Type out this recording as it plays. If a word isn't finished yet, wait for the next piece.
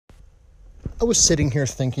I was sitting here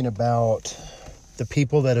thinking about the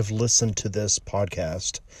people that have listened to this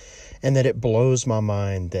podcast, and that it blows my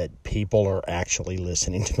mind that people are actually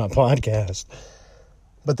listening to my podcast.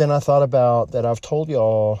 But then I thought about that I've told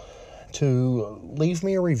y'all to leave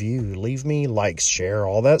me a review, leave me likes, share,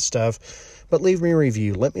 all that stuff, but leave me a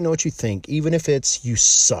review. Let me know what you think, even if it's you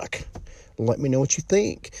suck. Let me know what you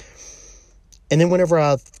think. And then whenever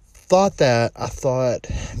I thought that, I thought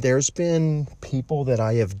there's been people that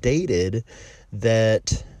I have dated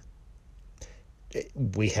that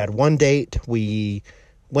we had one date, we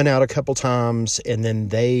went out a couple times, and then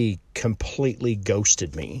they completely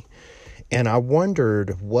ghosted me. And I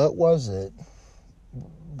wondered, what was it?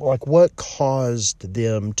 Like, what caused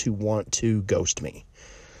them to want to ghost me?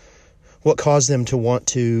 What caused them to want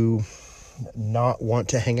to not want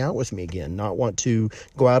to hang out with me again, not want to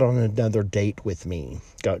go out on another date with me,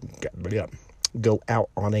 go out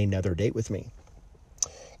on another date with me?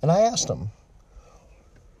 And I asked them,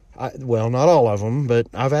 well, not all of them, but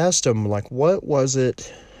I've asked them, like, what was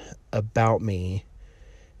it about me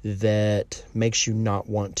that makes you not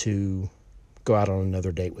want to go out on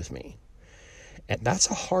another date with me? And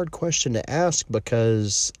that's a hard question to ask,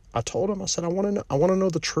 because I told them, I said, I want to know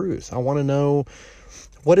the truth. I want to know,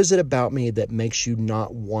 what is it about me that makes you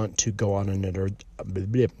not want to go on another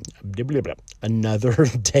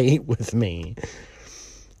date with me?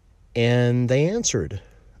 And they answered.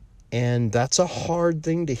 And that's a hard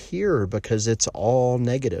thing to hear, because it's all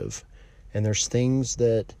negative. And there's things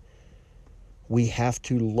that we have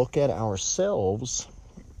to look at ourselves,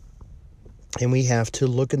 and we have to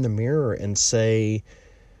look in the mirror and say,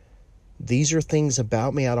 these are things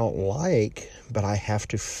about me I don't like, but I have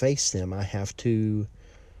to face them. I have to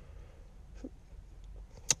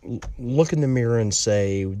look in the mirror and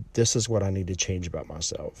say, this is what I need to change about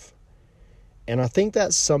myself. And I think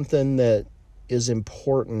that's something that is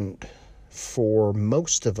important for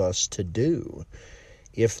most of us to do.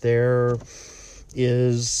 If there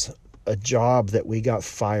is a job that we got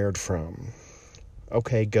fired from,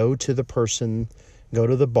 okay, go to the person, go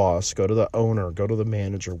to the boss, go to the owner, go to the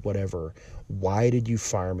manager, whatever. Why did you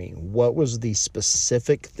fire me? What was the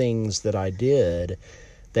specific things that I did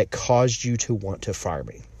that caused you to want to fire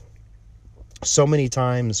me? So many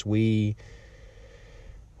times we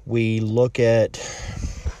look at,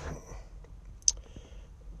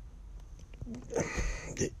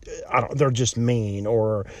 they're just mean,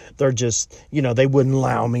 or they're just, they wouldn't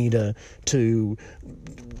allow me to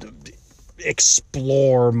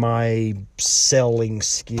explore my selling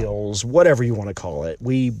skills, whatever you want to call it.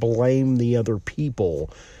 We blame the other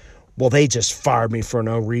people. Well, they just fired me for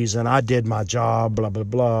no reason. I did my job, blah, blah,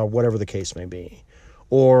 blah, whatever the case may be.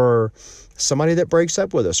 Or somebody that breaks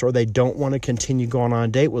up with us, or they don't want to continue going on a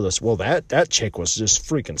date with us. Well, that chick was just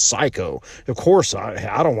freaking psycho. Of course,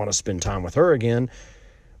 I don't want to spend time with her again.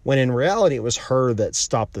 When in reality, it was her that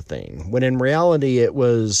stopped the thing. When in reality, it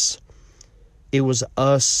was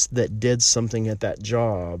us that did something at that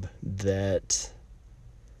job that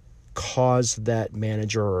caused that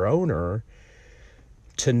manager or owner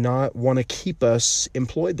to not want to keep us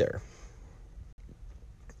employed there.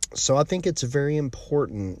 So I think it's very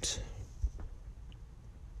important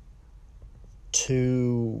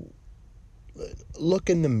to look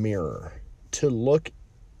in the mirror, to look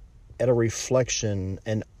at a reflection,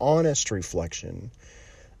 an honest reflection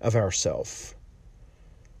of ourselves,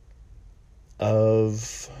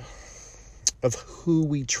 of who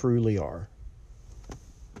we truly are,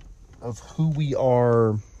 of who we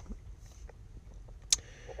are,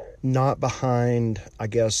 not behind, I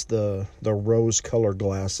guess, the rose-colored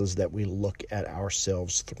glasses that we look at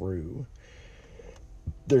ourselves through.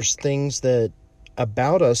 There's things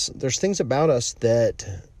about us that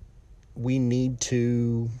we need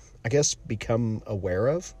to, I guess, become aware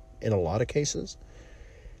of in a lot of cases,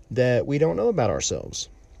 that we don't know about ourselves.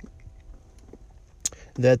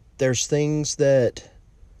 That there's things that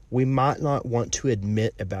we might not want to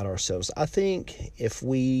admit about ourselves. I think if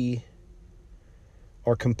we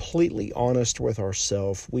are completely honest with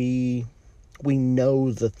ourselves, we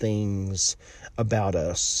know the things about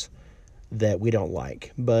us that we don't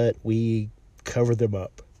like, but we cover them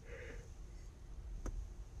up.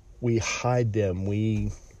 We hide them.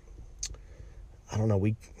 We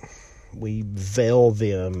veil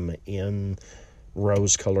them in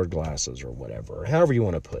rose-colored glasses or whatever, however you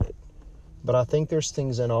want to put it. But I think there's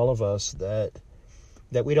things in all of us that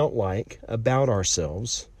we don't like about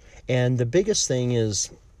ourselves. And the biggest thing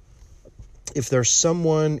is, if there's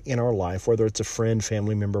someone in our life, whether it's a friend,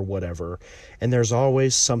 family member, whatever, and there's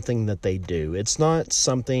always something that they do, it's not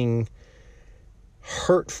something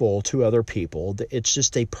hurtful to other people, it's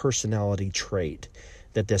just a personality trait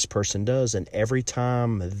that this person does. And every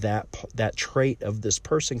time that trait of this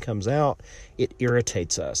person comes out, it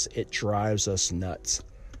irritates us. It drives us nuts.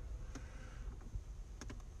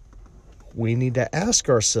 We need to ask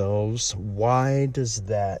ourselves, why does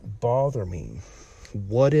that bother me?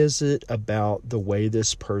 What is it about the way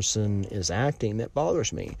this person is acting that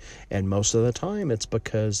bothers me? And most of the time, it's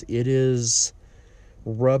because it is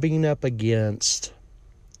rubbing up against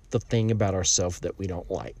the thing about ourselves that we don't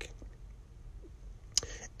like.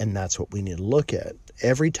 And that's what we need to look at.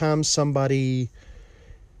 Every time somebody,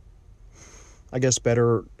 I guess a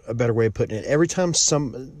better way of putting it, every time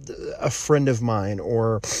a friend of mine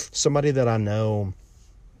or somebody that I know,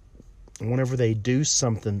 whenever they do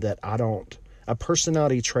something that a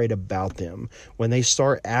personality trait about them, when they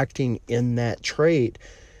start acting in that trait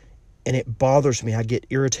and it bothers me, I get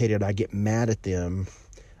irritated, I get mad at them,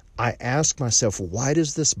 I ask myself, why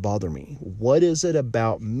does this bother me? What is it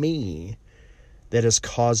about me that is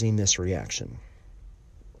causing this reaction?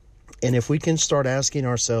 And if we can start asking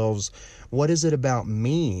ourselves, what is it about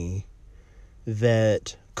me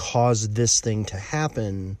that caused this thing to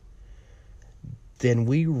happen, then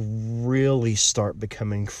we really start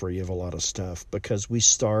becoming free of a lot of stuff, because we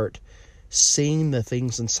start seeing the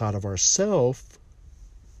things inside of ourselves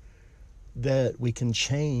that we can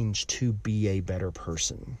change to be a better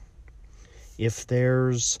person. If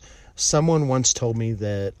someone once told me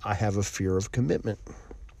that I have a fear of commitment,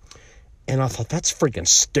 and I thought, that's freaking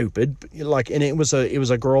stupid. And it was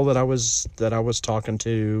a girl that I was talking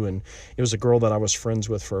to, and it was a girl that I was friends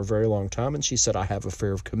with for a very long time. And she said, I have a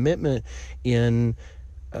fear of commitment in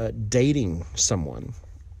dating someone.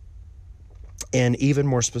 And even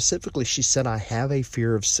more specifically, she said, I have a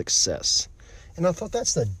fear of success. And I thought,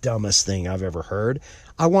 that's the dumbest thing I've ever heard.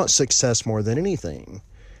 I want success more than anything.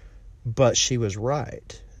 But she was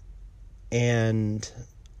right. And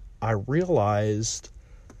I realized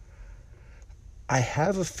I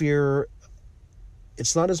have a fear.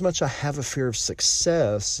 It's not as much I have a fear of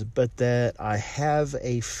success, but that I have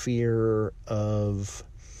a fear of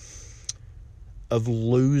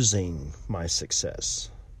losing my success.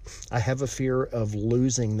 I have a fear of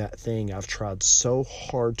losing that thing I've tried so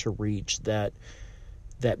hard to reach, that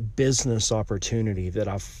business opportunity that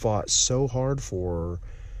I've fought so hard for,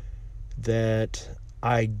 that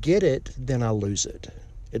I get it, then I lose it.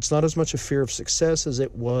 It's not as much a fear of success as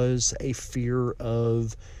it was a fear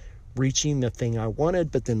of reaching the thing I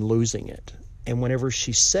wanted, but then losing it. And whenever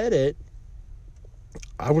she said it,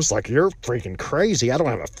 I was like, you're freaking crazy. I don't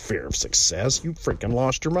have a fear of success. You freaking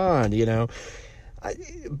lost your mind,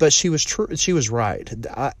 But she was true. She was right.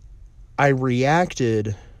 I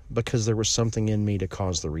reacted because there was something in me to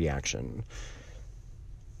cause the reaction.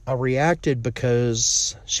 I reacted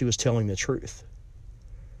because she was telling the truth.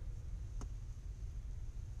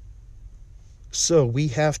 So we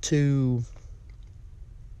have to,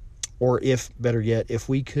 or if better yet, if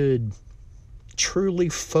we could truly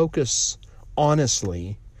focus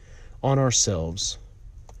honestly on ourselves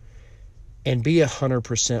and be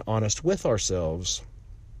 100% honest with ourselves,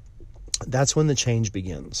 that's when the change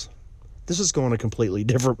begins. This is going a completely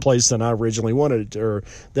different place than I originally wanted, or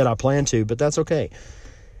that I planned to, but that's okay.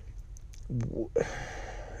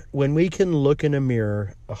 When we can look in a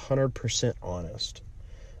mirror 100% honest,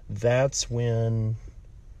 that's when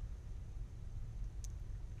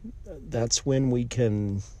we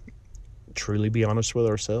can truly be honest with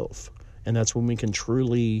ourselves. And that's when we can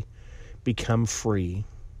truly become free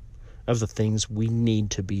of the things we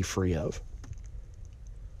need to be free of.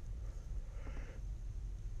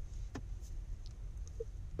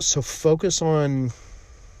 So focus on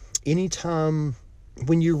anytime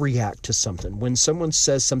when you react to something, when someone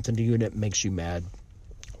says something to you and it makes you mad.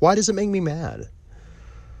 Why does it make me mad?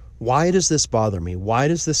 Why does this bother me? Why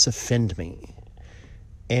does this offend me?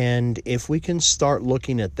 And if we can start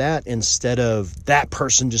looking at that instead of, that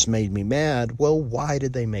person just made me mad, well, why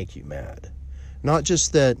did they make you mad? Not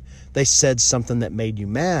just that they said something that made you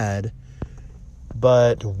mad,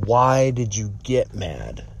 but why did you get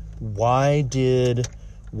mad? Why did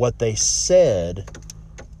what they said,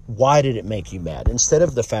 why did it make you mad? Instead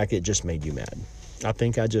of the fact it just made you mad. I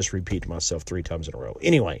think I just repeated myself 3 times in a row.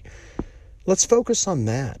 Anyway, let's focus on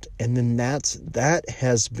that. And then that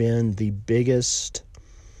has been the biggest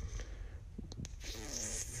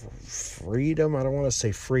freedom. I don't want to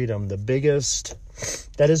say freedom.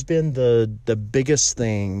 That has been the biggest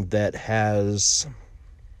thing that has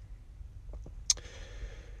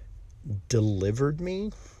delivered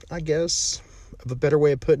me, I guess, of a better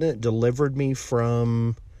way of putting it, delivered me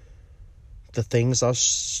from the things I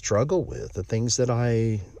struggle with, the things that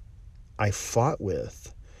I fought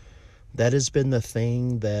with. That has been the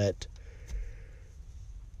thing that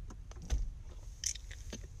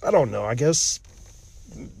I don't know, I guess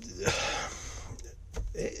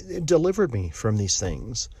it delivered me from these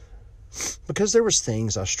things. Because there was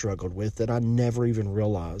things I struggled with that I never even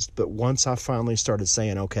realized. But once I finally started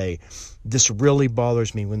saying, okay, this really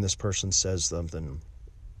bothers me when this person says something.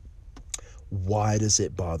 Why does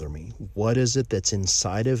it bother me? What is it that's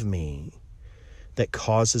inside of me that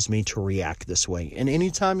causes me to react this way? And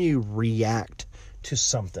anytime you react to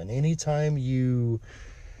something, anytime you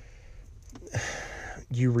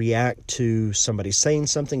react to somebody saying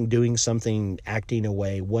something, doing something, acting a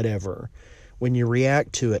way, whatever, when you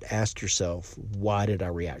react to it, ask yourself, why did I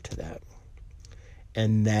react to that?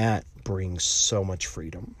 And that brings so much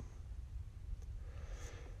freedom.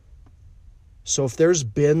 So if there's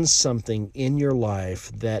been something in your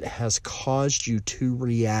life that has caused you to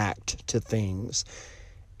react to things,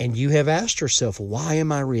 and you have asked yourself, why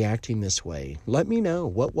am I reacting this way? Let me know.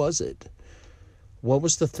 What was it? What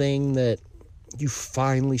was the thing that you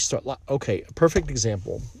finally start? Okay, a perfect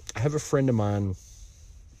example. I have a friend of mine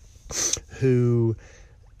who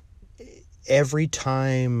every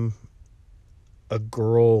time a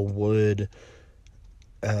girl would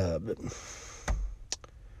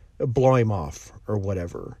blow him off or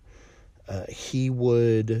whatever, he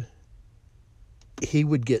would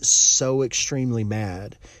get so extremely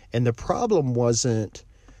mad. And the problem wasn't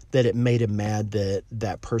that it made him mad that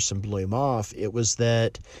that person blew him off. It was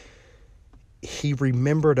that he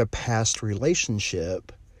remembered a past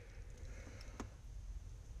relationship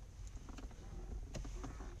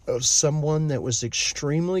of someone that was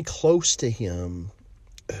extremely close to him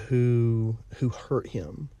who hurt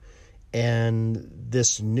him. And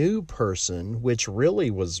this new person, which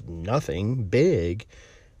really was nothing big,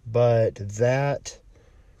 but that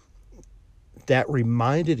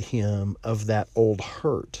reminded him of that old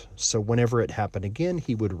hurt. So whenever it happened again,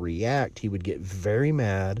 he would react. He would get very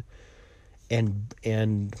mad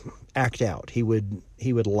and act out. He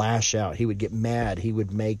would lash out. He would get mad. He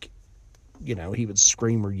would he would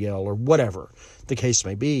scream or yell or whatever the case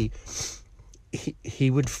may be. He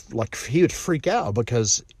would freak out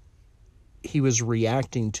because he was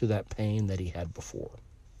reacting to that pain that he had before.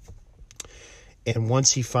 And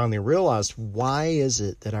once he finally realized, why is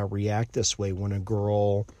it that I react this way when a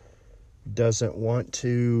girl doesn't want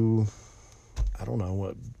to, I don't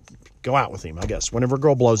know, go out with him, I guess. Whenever a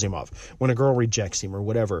girl blows him off, when a girl rejects him or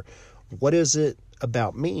whatever, what is it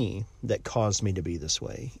about me that caused me to be this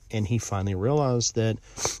way? And he finally realized that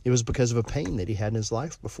it was because of a pain that he had in his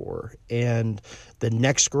life before. And the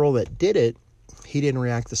next girl that did it, he didn't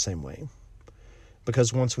react the same way.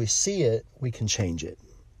 Because once we see it, we can change it.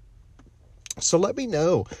 So let me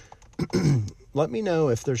know. Let me know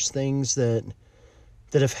if there's things that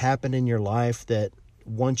have happened in your life that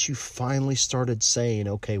once you finally started saying,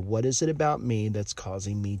 okay, what is it about me that's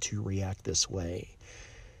causing me to react this way?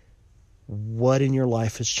 What in your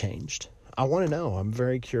life has changed? I want to know. I'm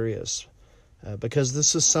very curious because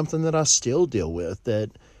this is something that I still deal with,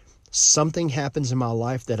 that something happens in my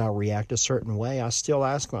life that I react a certain way. I still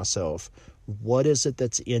ask myself, what is it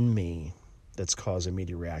that's in me that's causing me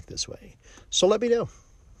to react this way? So let me know.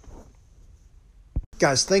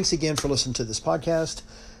 Guys, thanks again for listening to this podcast.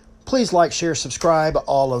 Please like, share, subscribe,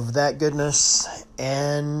 all of that goodness,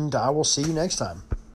 and I will see you next time.